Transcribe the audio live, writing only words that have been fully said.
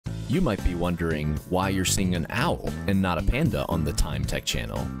You might be wondering why you're seeing an owl and not a panda on the Time Tech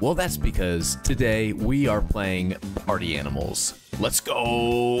channel. Well, that's because today we are playing Party Animals. Let's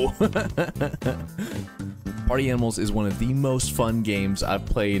go! Party Animals is one of the most fun games I've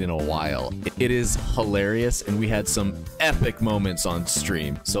played in a while. It is hilarious, and we had some epic moments on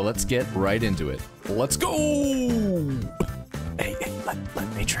stream. So let's get right into it. Let's go! Hey, let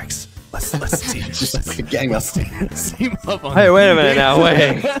Matrix. Let's team. Just gang us. Team up on. Hey, wait a minute now,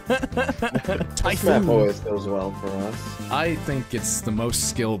 wait. This map always goes well for us. I think it's the most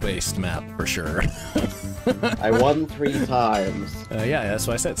skill-based map for sure. I won 3 times. Yeah, that's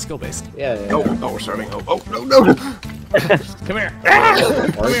why I said skill-based. Yeah. Oh, we're starting. Oh, no. Come here.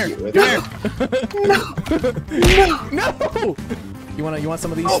 Come here. No. You want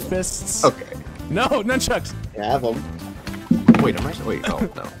some of these fists? Okay. No, nunchucks. You have them. Wait, wait, oh,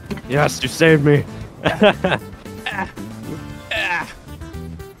 no. Yes, you saved me. You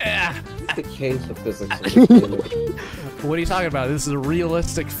could change the physics of this game. What are you talking about? This is a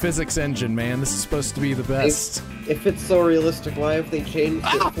realistic physics engine, man. This is supposed to be the best. If it's so realistic, why have they changed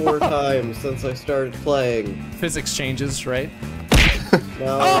it 4 times since I started playing? Physics changes, right?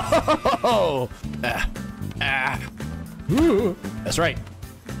 No. Oh! Ooh, that's right.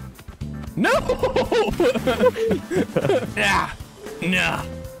 No! No!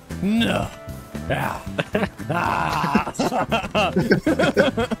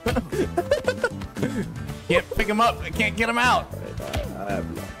 Can't pick him up. I can't get him out. I have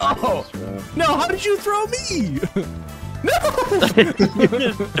no. Oh! No! How did you throw me? No! You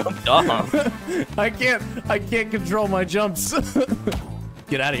just jumped off. I can't control my jumps.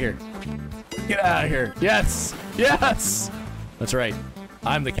 Get out of here. Get out of here. Yes! Yes! That's right.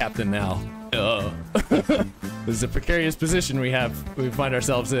 I'm the captain now. This is a precarious position we find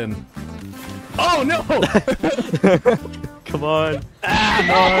ourselves in. Oh no! Come on.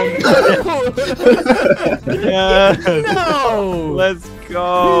 Yeah. No! Let's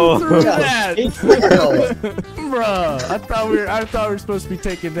go. Who threw that? Bruh. I thought we were supposed to be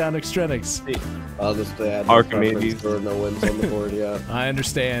taking down Extrenix. Honestly, I had Archimedes. no wins on the board yet. I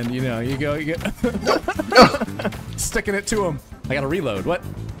understand. You know, you go. Sticking it to him. I gotta reload. What?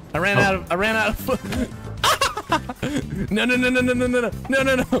 I ran out of.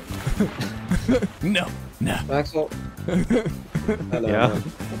 No. No. Maxwell. Yeah.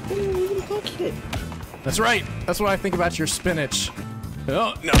 That's right. That's what I think about your spinach.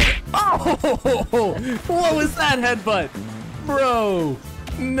 Oh no. Oh! What was that headbutt, bro?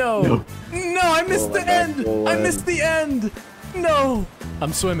 No. I missed the end. I missed the end. No.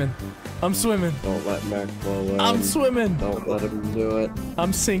 I'm swimming. Don't let Maxwell win. I'm swimming. Don't let him do it.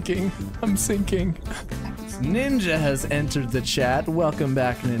 I'm sinking. Ninja has entered the chat. Welcome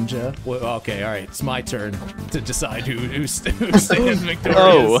back, Ninja. Well, okay, all right. It's my turn to decide who stands victorious.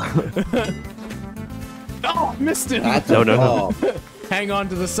 Oh. Oh, missed him. No. Hang on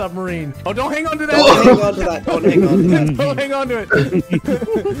to the submarine. Oh, don't hang on to that. Don't hang on to that. Don't hang on to that. Don't hang on to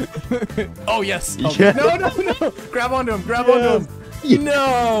it. Oh, yes. Oh, Yeah. No. Grab onto him.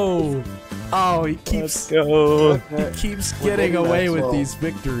 No. Oh, he keeps getting away with Maxwell. these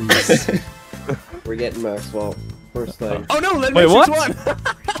victories. We're getting Maxwell. First thing. Oh no, Len Wait, Matrix what? won.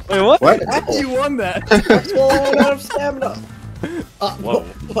 Wait, what? What? You won that. Maxwell ran out of stamina. Whoa.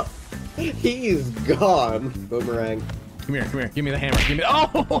 He's gone. Boomerang. Come here. Give me the hammer. Give me. Oh!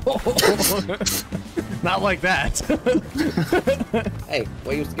 Not like that. Hey,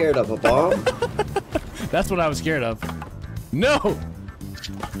 what are you scared of? A bomb? That's what I was scared of. No!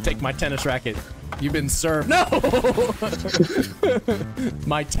 Take my tennis racket. You've been served. No!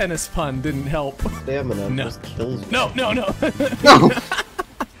 My tennis pun didn't help. Stamina No. just kills you. No. No!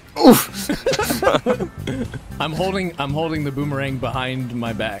 I'm holding the boomerang behind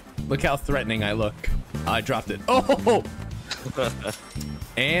my back. Look how threatening I look. I dropped it. Oh!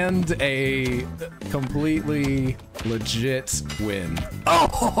 And a completely legit win.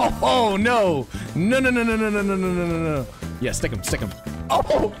 Oh no! No. Yeah, stick him.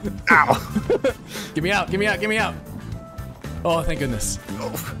 Oh! Ow! Get me out. Oh, thank goodness.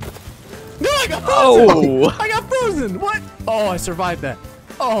 No, I got frozen! Oh! I got frozen! What? Oh, I survived that.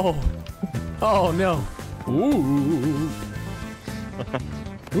 Oh no.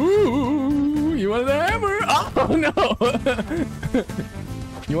 Ooh, you want the hammer? Oh no.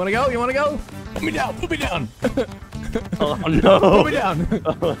 You wanna go? Put me down. Oh no! Put me down.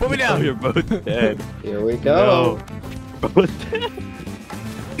 Put me Oh, down. you're both dead. Here we go. No. Both dead.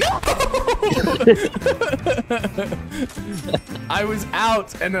 I was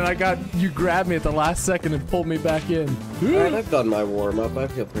out, and then you grabbed me at the last second and pulled me back in. Alright, I've done my warm-up. I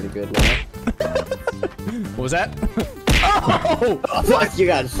feel pretty good now. What was that? Oh! Fuck, you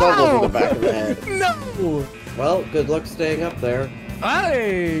got shoveled in the back of the head. No! Well, good luck staying up there.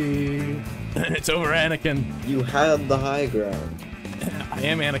 Hey! It's over, Anakin. You had the high ground. I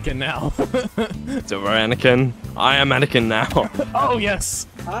am Anakin now. It's over, Anakin. I am Anakin now. Oh, yes.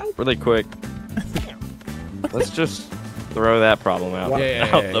 Really quick. Let's just throw that problem out, out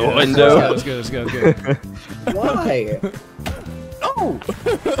the yeah. window. Let's go, let's go, let's go, let's go. Why? Oh!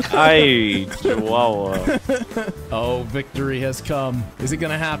 Ay, Chihuahua. Oh, victory has come. Is it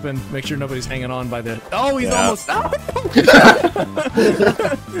gonna happen? Make sure nobody's hanging on by the... Oh, he's almost... Oh,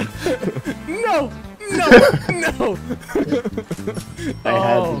 no! No! No! I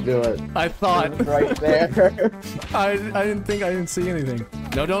had to do it. I thought. Right there. I didn't see anything.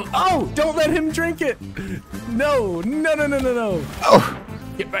 No, don't... Oh! Don't let him drink it! No! No, no, no, no, no! Oh!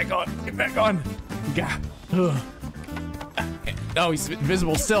 Get back on! Get back on! Gah. Ugh. Oh, he's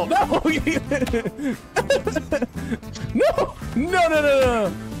invisible still. No! No! No, no, no, no!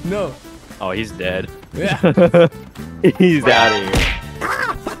 No. Oh, he's dead. Yeah. He's out of here.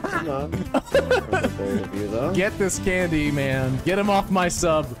 Come on. Get this candy, man. Get him off my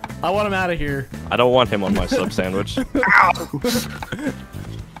sub. I want him out of here. I don't want him on my sub sandwich.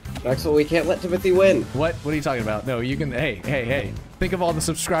 Maxwell, we can't let Timothy win. What? What are you talking about? No, you can... Hey, hey, hey. Think of all the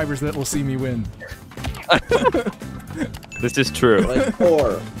subscribers that will see me win. This is true. Like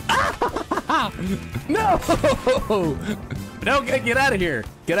 4. No! No, get out of here.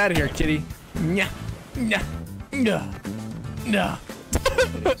 Get out of here, kitty. Nya. Nya. Nya. Nya. No!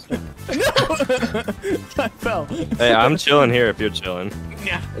 I fell. Hey, I'm chilling here if you're chilling.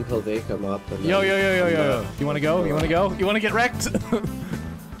 Nya. Until they come up. And Yo, then yo, yo, yo, yo, yo. You wanna go? You wanna go? You wanna get wrecked?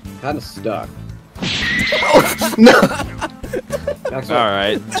 Kind of stuck. Maxwell,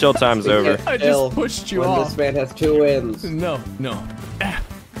 Alright, chill time's over. I just pushed you when off. this man has 2 wins. No, no.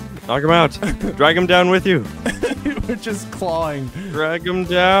 Knock him out. Drag him down with you. We're just clawing. Drag him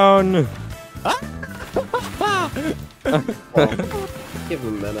down. Give him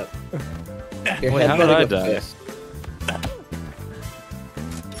a minute. Your Wait, how did I die? Fist.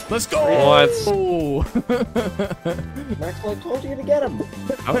 Let's go! What? Oh. Maxwell, I told you to get him.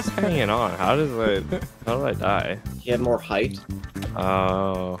 I was hanging on. How did I die? He had more height.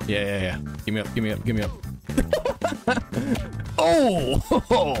 Oh. Yeah, yeah, yeah. Give me up, give me up, give me up. Oh!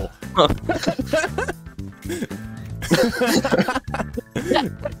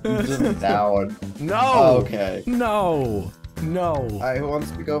 Just down. No! Okay. No! No! Who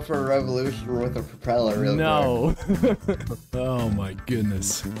wants to go for a revolution with a propeller real No! Oh my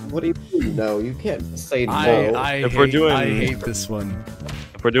goodness. quick? What do you mean no? You can't say no. I hate this one.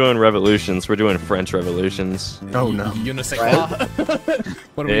 If we're doing revolutions, we're doing French revolutions. Oh no. Unisex.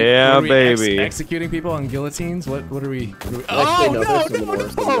 What are we, Yeah, what are we baby. executing people on guillotines? What are we? Actually, Oh no, no! there's something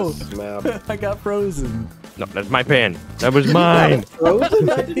worse than this map. I got frozen. No, that's my pen. That was mine. Frozen?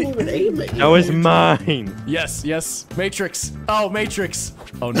 I didn't even aim at you. That was mine. Yes, yes. Matrix. Oh, Matrix.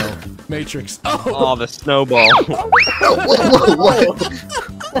 Oh no. Matrix. Oh, Oh, the snowball.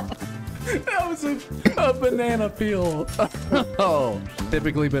 that was a banana peel. Oh,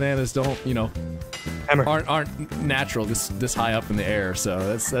 typically bananas don't, you know, Hammer. aren't natural this high up in the air. So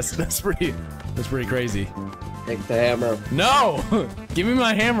that's pretty crazy. Take the hammer. No, give me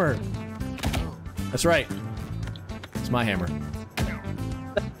my hammer. That's right. It's my hammer.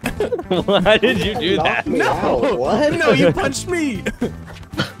 Why did you do that? Knock me out. What? No, you punched me.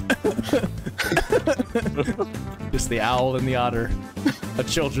 Just the owl and the otter. A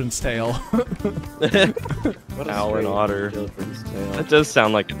children's tale. What a Owl and strange Otter. children's tale. That does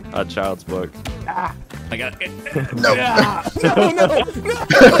sound like a child's book. I got it. No. Ah, no, no.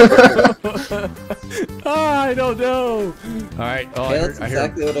 Ah, I don't know. All right. Oh, Okay, I that's heard.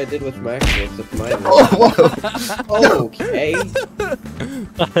 exactly what I did with Maxwell, except mine. Whoa. Okay.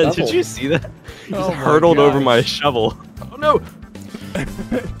 Did you see that? He just Oh my hurtled over gosh. my shovel. Oh no!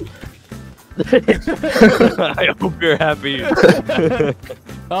 I hope you're happy.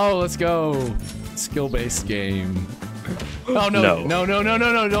 Oh, let's go. Skill-based game. Oh no. No. No, no, no,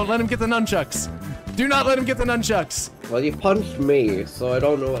 no, no. Don't let him get the nunchucks. Do not let him get the nunchucks. Well, you punched me, so I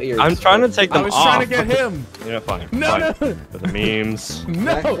don't know what you're. I'm trying to take I them was off. trying to get him. Yeah, fine. No, fine. no. For the memes.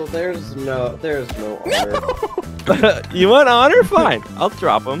 Maxwell, No. there's no honor. You want honor? Fine. I'll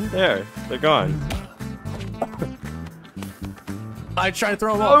drop them. There. They're gone. I tried to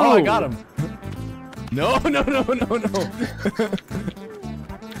throw him off. Oh, I Oh. got him. No, no, no, no, no.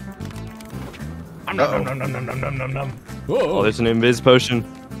 Nom, nom, nom, nom, nom, nom, nom, nom. Oh, Whoa. there's an invis potion.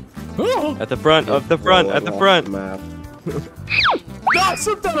 Oh. At the front, at the front, at the front. Map. No, I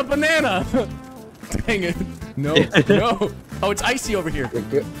slipped on a banana. Dang it. No, no. Oh, it's icy over here. You're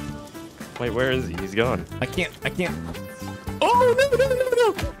good. Wait, where is he? He's gone. I can't Oh,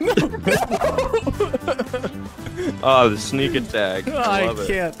 no. Oh, the sneak attack. I I love it.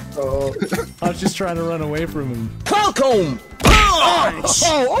 can't. Oh, I was just trying to run away from him. Falcon!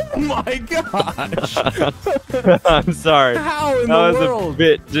 Oh my gosh! I'm sorry. How in That the was world? a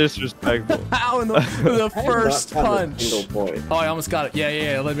bit disrespectful. How in the I have first not gotten a punch? single point. Oh, I almost got it.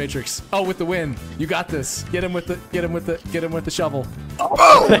 Yeah, lead matrix. Oh, with the wind. You got this. Get him with the shovel.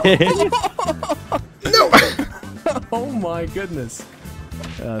 No! Oh my goodness.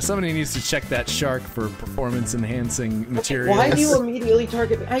 Somebody needs to check that shark for performance enhancing materials. Why do you immediately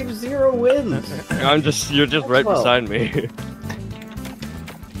target me? I have 0 wins. You're just right Well. beside me.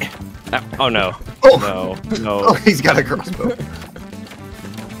 Oh no. Oh. No. Oh, he's got a crossbow.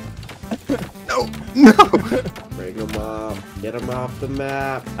 No! Bring him up. Get him off the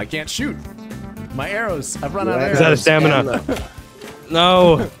map. I can't shoot. My arrows. I've run out of Yeah, arrows. Is that a stamina?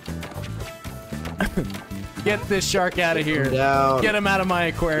 No. Get this shark out of here. Down. Get him out of my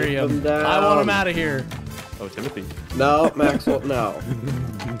aquarium. Keep him down. I want him out of here. Oh, Timothy. No, Maxwell, no.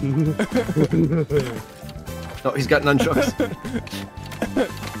 No, he's got nunchucks.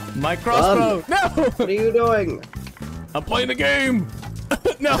 My crossbow. No! What are you doing? I'm playing the game.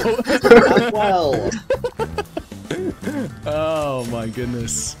 No. Not well. Oh my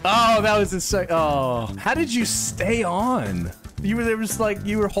goodness. Oh, that was insane. Oh, how did you stay on? You were there, was like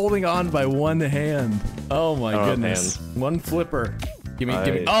you were holding on by one hand. Oh my goodness. One flipper. Give me.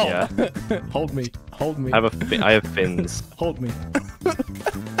 Oh, yeah. hold me. I have fins. Hold me.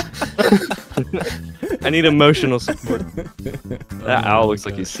 I need emotional support. That owl looks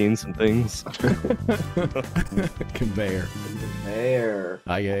like he's seen some things. Conveyor. There.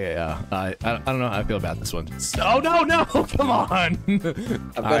 Yeah. I don't know how I feel about this one. Oh no! Come on.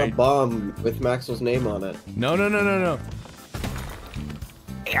 I've got a bomb with Maxwell's name on it. No.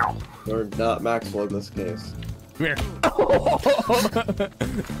 Or not Maxwell in this case. Come here.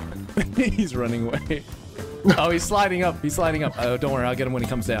 He's running away. Oh, he's sliding up. Oh, don't worry. I'll get him when he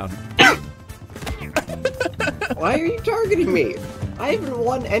comes down. Why are you targeting me? I haven't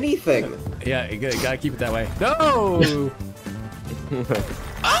won anything. Yeah, you gotta keep it that way.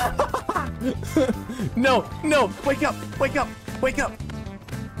 No! No! Wake up!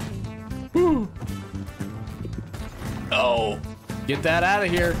 Oh! Get that out of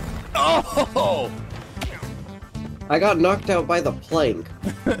here! Oh! I got knocked out by the plank.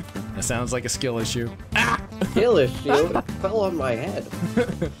 That sounds like a skill issue. Kill issue. It fell on my head.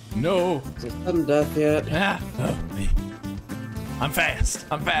 No! Is it sudden death yet? Oh, me. I'm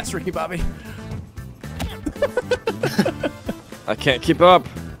fast, Ricky Bobby. I can't keep up.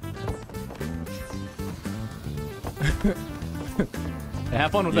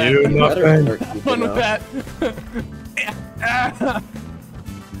 Have fun with that. Better start Have keeping fun with up. that.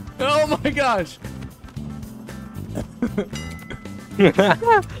 Oh my gosh.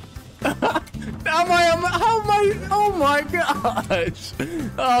 Oh my gosh.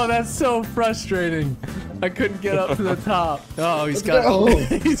 Oh, that's so frustrating. I couldn't get up to the top. Oh, he's got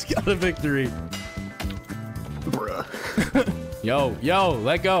a victory. Bruh. Yo,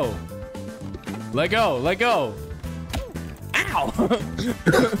 let go. Ow.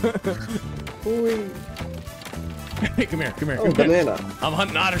 Hey, come here. Oh, banana. I'm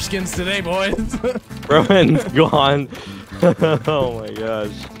hunting otter skins today, boys. Rowan's gone. Oh my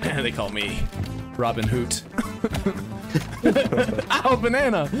gosh. They call me Robin Hoot. Ow,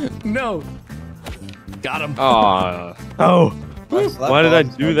 banana. No. Got him. Oh. Max, that Why did I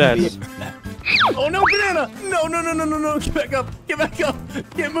bomb's do gonna that? be- Oh no, banana! No! Get back up!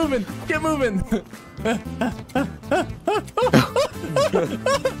 Get moving!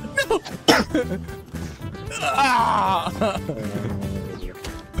 Ah!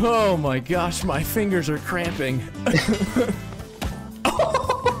 Oh my gosh, my fingers are cramping.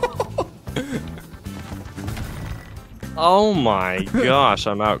 Oh my gosh,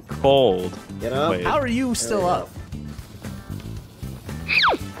 I'm out cold. Get up. Wait. How are you still we up?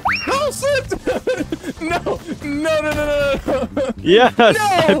 Oh, slipped! No! Yes! No!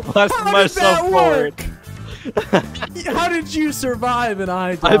 I blasted How did myself that forward. work? How did you survive and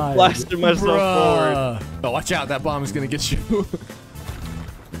I died? I blasted myself forward. Oh, watch out! That bomb is gonna get you.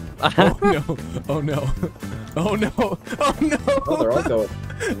 Oh no! Oh no! Oh, they're all going.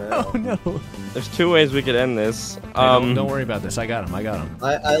 Oh no! There's two ways we could end this. Hey, don't worry about this. I got him.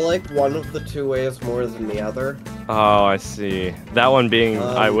 I like one of the two ways more than the other. Oh, I see. That one being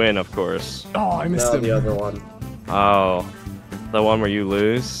I win, of course. Oh, I missed No, him. the other one. Oh, the one where you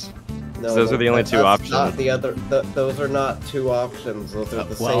lose? No, Those are the only two options. Not the other. Those are not two options. Those are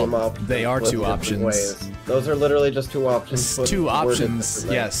the well, same options. they are with two different options. Ways. Those are literally just two options. It's put- two worded options.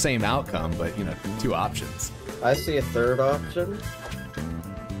 differently. Yeah, same outcome, but two options. I see a third option.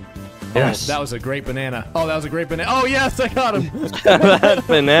 Yes. Oh, that was a great banana. Oh, that was a great banana. Oh, yes, I got him. That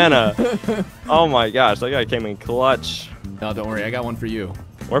banana. Oh my gosh, that guy came in clutch. No, don't worry. I got one for you.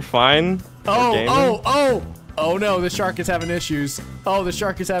 We're fine. Oh, We're gaming. Oh, no, the shark is having issues. Oh, the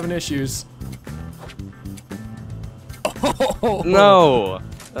shark is having issues. Oh. No.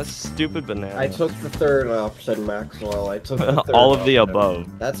 That's stupid banana. I took the third option, Maxwell. I took the third all of the option.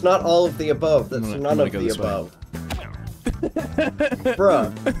 above. That's not all of the above. That's I'm none gonna of go the this way. above.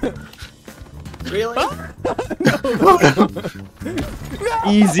 Bruh. Really?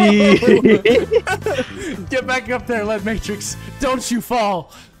 Easy. Get back up there, Lead Matrix. Don't you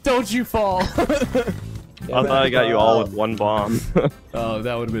fall. Don't you fall. I thought I got you all with one bomb. Oh,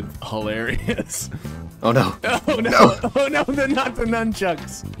 that would have been hilarious. Oh no. Oh, no. Oh, no, they're not the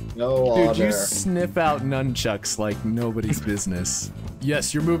nunchucks. No Dude, honor. you sniff out nunchucks like nobody's business.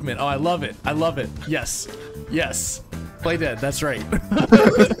 Yes, your movement. Oh, I love it. I love it. Yes. Yes. Play dead. That's right.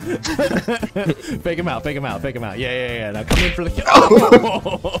 Fake him out. Fake him out. Fake him out. Yeah. Now come in for the kill.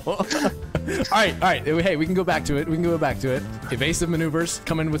 Oh. All right. Hey, we can go back to it. We can go back to it. Evasive maneuvers.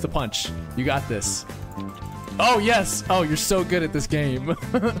 Come in with the punch. You got this. Oh, yes. Oh, you're so good at this game.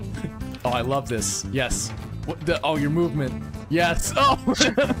 Oh, I love this. Yes. What the, oh, your movement. Yes. Oh.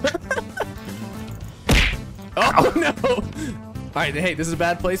 Oh, no. All right, hey, this is a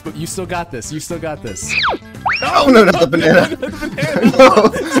bad place, but you still got this. You still got this. Oh no, not the banana.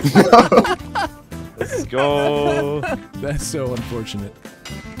 No. Let's go. That's so unfortunate.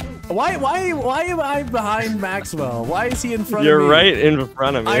 Why am I behind Maxwell? Why is he in front You're of me? right in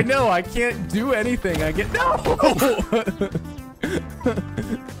front of me. I know, I can't do anything. I get no.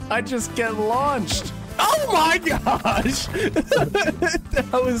 I just get launched. Oh my gosh! That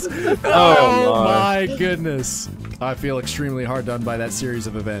was. Oh my goodness! I feel extremely hard done by that series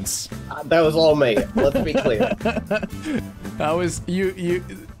of events. That was all me. Let's be clear. I was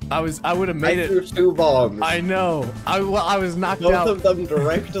I would have made I it. threw 2 bombs. I know. I was knocked Both out. of them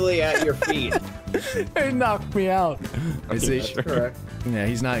directly at your feet. They knocked me out. Is he? That's correct. Yeah,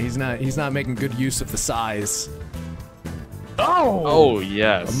 he's not making good use of the size. Oh! Oh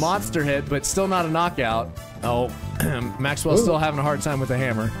yes. A monster hit, but still not a knockout. Oh, Maxwell's still having a hard time with the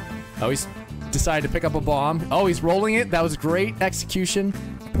hammer. Oh, he's decided to pick up a bomb. Oh, he's rolling it. That was great execution.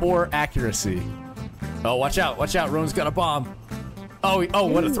 Poor accuracy. Oh, watch out. Watch out. Rowan's got a bomb. Oh,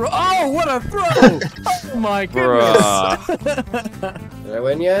 what a throw. Oh, what a throw. Oh, my goodness. Bruh. Did I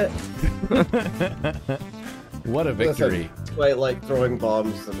win yet? What a victory. Listen, it's quite like throwing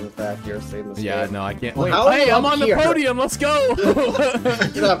bombs with accuracy in this Yeah, game. no, I can't. Well, Wait, how are hey, you I'm up on here? the podium. Let's go.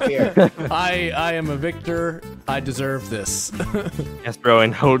 Get up here. I am a victor. I deserve this. Yes, bro,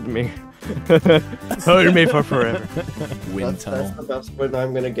 and hold me. Hold me for forever. Wind That's tunnel. the best win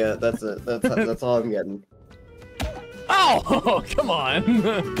I'm gonna get. That's it. That's all I'm getting. Oh, come on.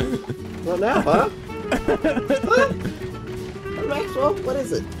 Well, now, huh? Huh? Maxwell, what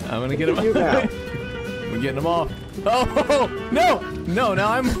is it? I'm gonna get him. You now. We're getting him off. Oh, no. No,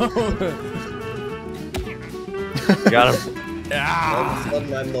 now I'm. Got him. All Ah, of a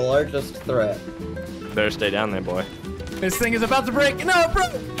sudden, I'm the largest threat. Better stay down there, boy. this thing is about to break. No, bro.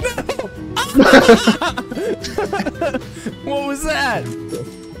 No. What was that?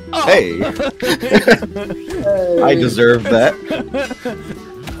 Oh. Hey, I deserve that.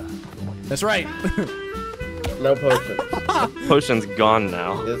 That's right. No potion. Potion's gone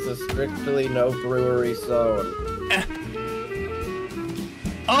now. This is strictly no brewery zone.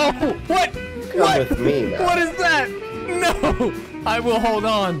 Oh, what? Come with me now. What is that? No! I will hold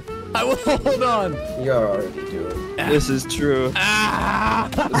on. I will hold on. You're already doing. This is true. Ah!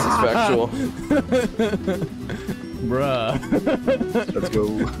 This is factual. Bruh. Let's go.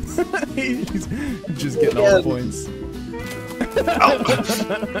 He's just getting all the points.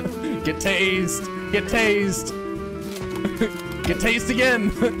 Get tased. Get tased. Get tased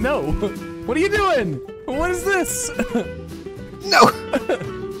again. No. What are you doing? What is this? No.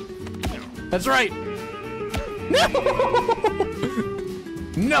 That's right. No.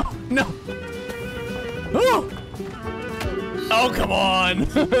 No. No. Oh. Oh, come on.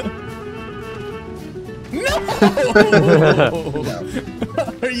 No.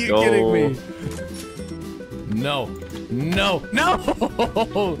 Are you Go. kidding me? No. No.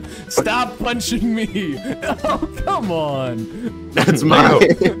 No. Stop punching me. Oh, come on. That's mine.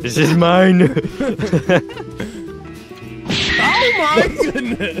 This is mine. Oh my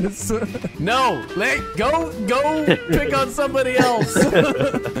goodness! No, go pick on somebody else.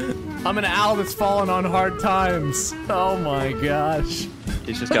 I'm an owl that's fallen on hard times. Oh my gosh.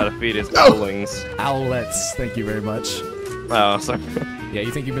 He's just gotta feed his owlings. Owlets, thank you very much. Oh, sorry. Yeah,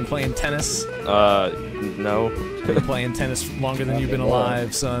 you think you've been playing tennis? No. You've been playing tennis longer than you've been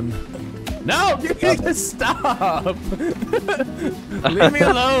alive, son. No! You need to stop! Leave me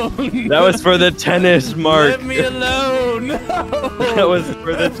alone! That was for the tennis, Mark. Leave me alone! No! That was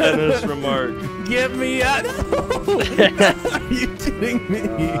for the tennis remark. Get me out! Are you kidding me?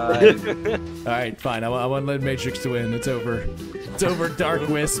 Alright, fine. I want Lead Matrix to win. It's over. It's over, Dark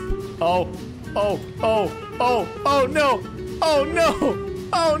Wisp. Oh no! Oh no!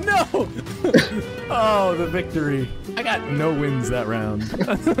 Oh no! Oh, the victory. I got no wins that round.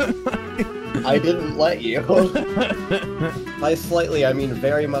 I didn't let you. By slightly, I mean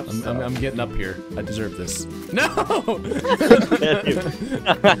very much so. I'm getting up here. I deserve this. No!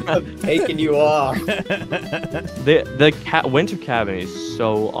 I'm taking you off. The winter cabin is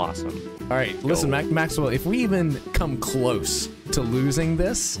so awesome. All right, listen, Maxwell. If we even come close to losing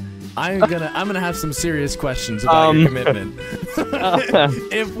this, I'm gonna have some serious questions about your commitment.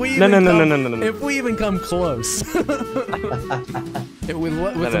 If we even come close.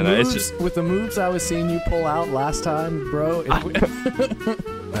 With the moves I was seeing you pull out last time, bro. All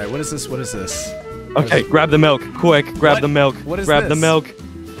right, what is this? What is this? Okay, grab the milk, quick! Grab the milk. What is grab this? the milk.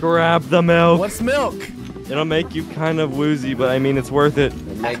 Grab the milk. What's milk? It'll make you kind of woozy, but I mean it's worth it.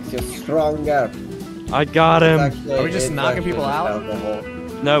 It makes you stronger. I got him. Are we just knocking people out? Alcohol.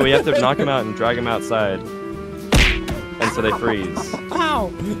 No, we have to knock him out and drag him outside, and so they freeze. Ow!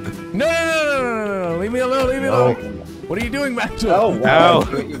 No! Leave me alone! Leave me alone! What are you doing, Maxwell? Oh wow! Ow. I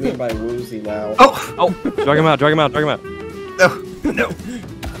see what you mean by woozy now. Oh! Drag him out! Drag him out! Drag him out! No.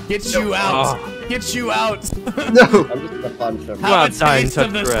 Get you out! Get you out! No. I'm just gonna punch him. Go outside and taste touch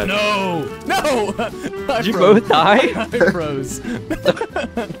of the the red. snow! No! Did you both die? I froze.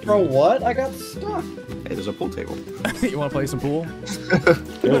 For what? I got stuck. Hey, there's a pool table. You want to play some pool?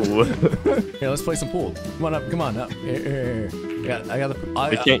 Ooh. Here, let's play some pool. Come on up. Come on up. Here. I got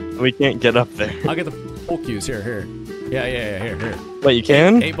the. We can't get up there. I'll get the pool cues. Here. Yeah. Here. Wait, you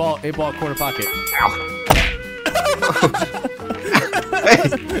can? Eight ball, quarter pocket.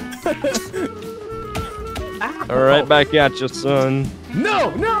 All right, back at you, son.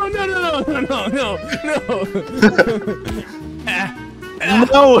 No! No! No,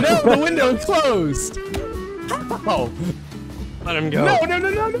 the window is closed. Oh. Let him go. No.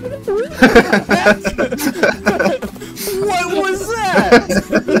 What was that?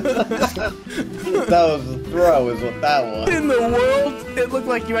 That was a throw, is what that was. In the world? It looked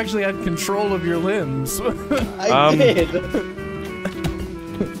like you actually had control of your limbs. I did.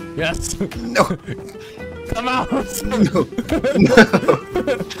 Yes. No. Come out. No.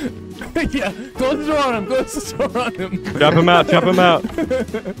 Yeah, close the door on him. Close the door on him. Drop him out. Drop him out.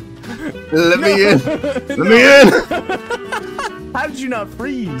 Let me in. Let me in. How did you not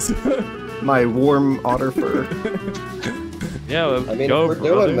freeze? My warm otter fur. Yeah, I mean, go, we're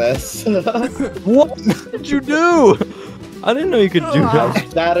brother. doing this. What did you do? I didn't know you could do I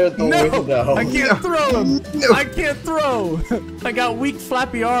that. shattered the window. I can't throw him. No. I can't throw. I got weak,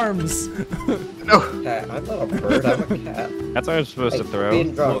 flappy arms. No. Cat. I'm not a bird, I'm a cat. That's how I'm supposed to throw.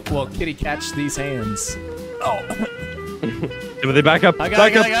 Being drunk. Well, kitty, catch these hands. Oh. Timothy, back up. I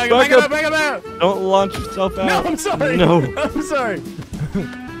Back up. back up. Don't launch yourself out. No, I'm sorry. No. I'm sorry.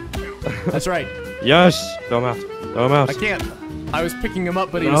 That's right. Yes. Throw him out. Throw him out. I can't. I was picking him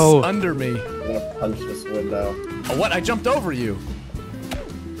up, but he No. was under me. I'm gonna punch this window. Oh, what? I jumped over you.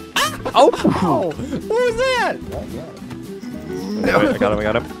 Oh. Oh, what was that? Wait, I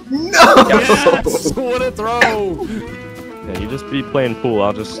got him. No. Yes! What a throw! Yeah, you just be playing pool.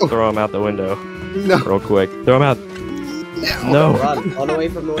 I'll just throw him out the window No. real quick. Throw him out. No. Run away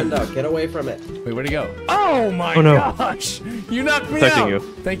from the window. Get away from it. Wait, where'd he go? Oh my Oh, no. gosh! You knocked me Protecting out! you.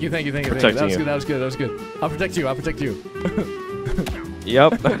 Thank you. Protecting you. That was good. I'll protect you.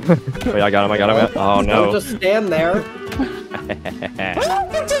 Yep. Wait, I got him. Oh no. Don't just stand there.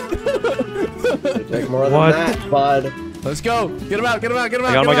 You take more than What? that, bud. Let's go! Get him out! I got him. Get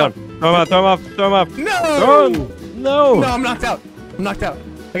him Throw him off. No! Run. No. No, I'm knocked out.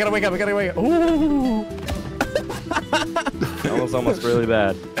 I gotta wake up. Ooh! That was almost really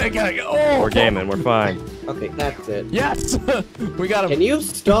bad. I gotta go. Oh! We're gaming. We're fine. Okay, that's it. Yes! We got him. Can you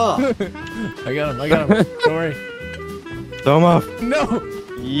stop? I got him. Don't worry. Throw him off. No!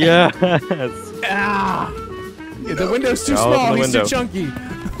 Yes. Ah! Yeah, the window's too Now small. open the He's too window. chunky.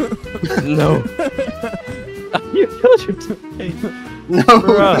 No. You killed your teammate. No.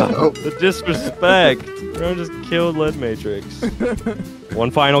 Bro, No. the disrespect. Bro just killed Lead Matrix.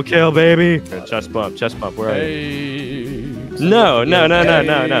 One final kill, baby. Chest bump. Where are you? Hey. No.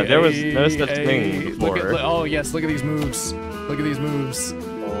 There was no such thing Look before. oh yes, look at these moves.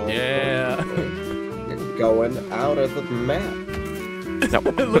 Yeah. You're going out of the map. No.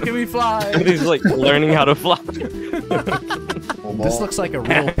 Look at me fly. He's like learning how to fly. This looks like a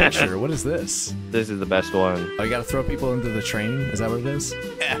real picture. What is this? This is the best one. Oh, you gotta throw people into the train? Is that what it is?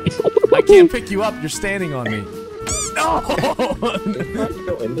 Yeah. I can't pick you up. You're standing on me. No! Go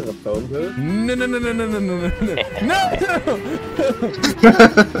into the phone booth? No, no, no, no, no, no, no, no, no!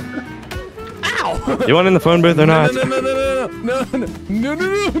 Ow! You want in the phone booth or not? No, no, no, no, no, no, no, no,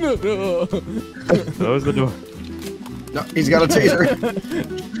 no, no. Close the door. No, he's got a taser.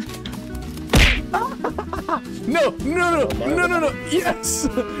 No, no, no, no, no, no. Yes!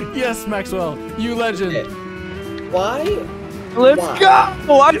 Yes, Maxwell. You legend. Why? Let's Why?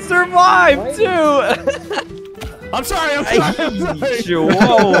 go! I survived Why? too! I'm sorry, I'm sorry.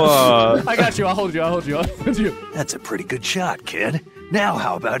 Chihuahua. I got you, I'll hold you, I'll hold you, I'll hold you. That's a pretty good shot, kid. Now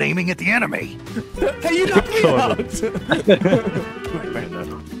how about aiming at the enemy? Hey, you knocked me out!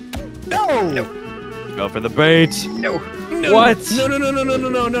 No! Go for the bait. No. No! What? No, no, no, no, no, no,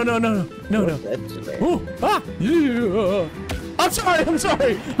 no, no, no, no, no, no. That's today. Ooh, ah, yeah. I'm sorry, I'm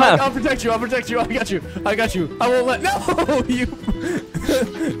sorry. Huh. I'll protect you, I'll protect you, I got you, I got you. I won't let, no, you.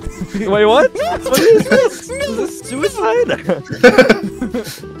 Wait, what? What is this? Is this suicide?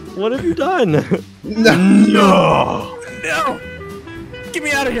 What have you done? No. No! No! Get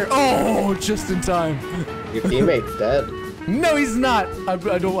me out of here! Oh, just in time. Your teammate's dead. No, he's not. I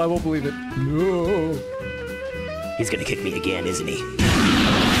won't believe it. No. He's gonna kick me again, isn't he?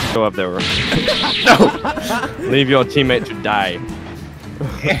 Go up there. Leave your teammate to die.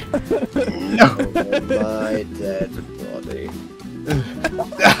 Oh, my dead body.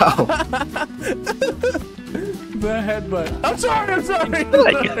 The headbutt. I'm sorry, I'm sorry.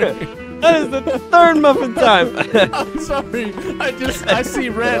 That is the third muffin time. I'm sorry. I see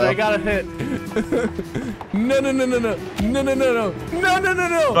red. I got a hit. No, no, no, no, no. No, no, no, no. No, no, no,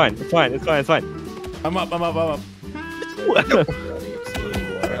 no. Fine, it's fine, it's fine, it's fine. I'm up, I'm up, I'm up.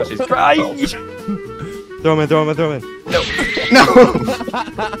 She's crying. Throw him in, throw him in, throw him in. No.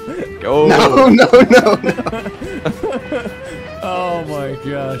 Go. No. No. No. No. Oh my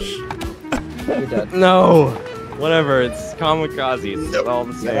gosh. You're dead. No. Whatever, it's kamikaze. It's all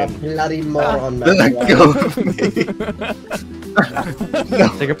the You're a same. bloody moron, Let man. go of me.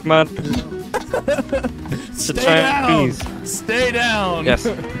 Take a come out. Stay down. Chinese. Stay down. Yes.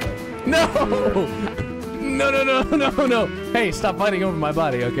 No. No, no, no, no, no. Hey, stop fighting over my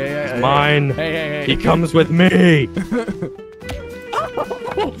body, okay? Mine. Hey, hey, hey. He comes with me.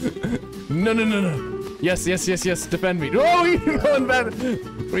 No, no, no, no. Yes, yes, yes, yes. Defend me. Oh, you're going bad.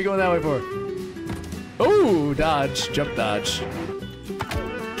 What are you going that way for? Oh, dodge. Jump dodge.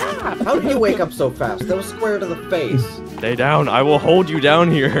 How did you wake up so fast? That was square to the face. Stay down. I will hold you down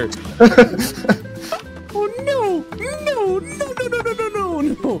here. Oh, no. No, no, no, no, no, no, no,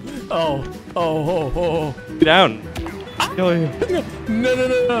 no. Oh, oh, oh, oh. Get down. Kill you. No, no,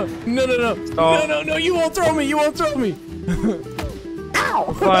 no, no, no, no, no. Oh. No, no, no. You won't throw me. You won't throw me. Ow.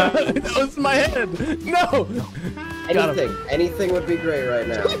 What? That was my head. No. Anything would be great right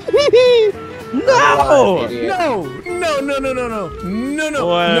now. No! Idiot. No! No! No! No! No! No! No! No!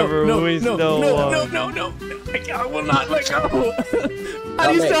 Whatever, No! we No! still No! won. No! No! No! I will not let go. How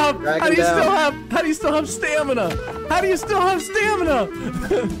do you Help me. still have? Drag How do him you still down. have? How do you still have stamina? How do you still have stamina?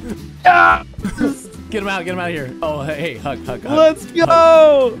 Get him out! Get him out of here! Oh, hey! Hug! Hug! Hug! Let's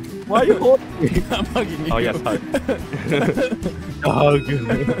go! Why are you holding me? I'm hugging you. Oh, yes, hug. Hug.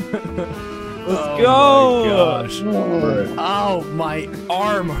 Let's Oh go! my gosh. Oh, my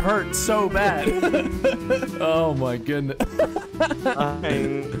arm hurts so bad. Oh my goodness.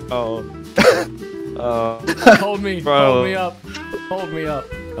 Oh. Hold me. Bro. Hold me up. Hold me up.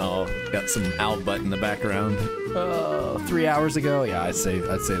 Oh, got some owl butt in the background. 3 hours ago. Yeah, I'd say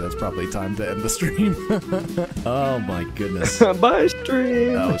that's probably time to end the stream. Oh my goodness. Bye,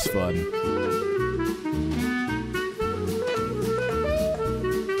 stream. That was fun.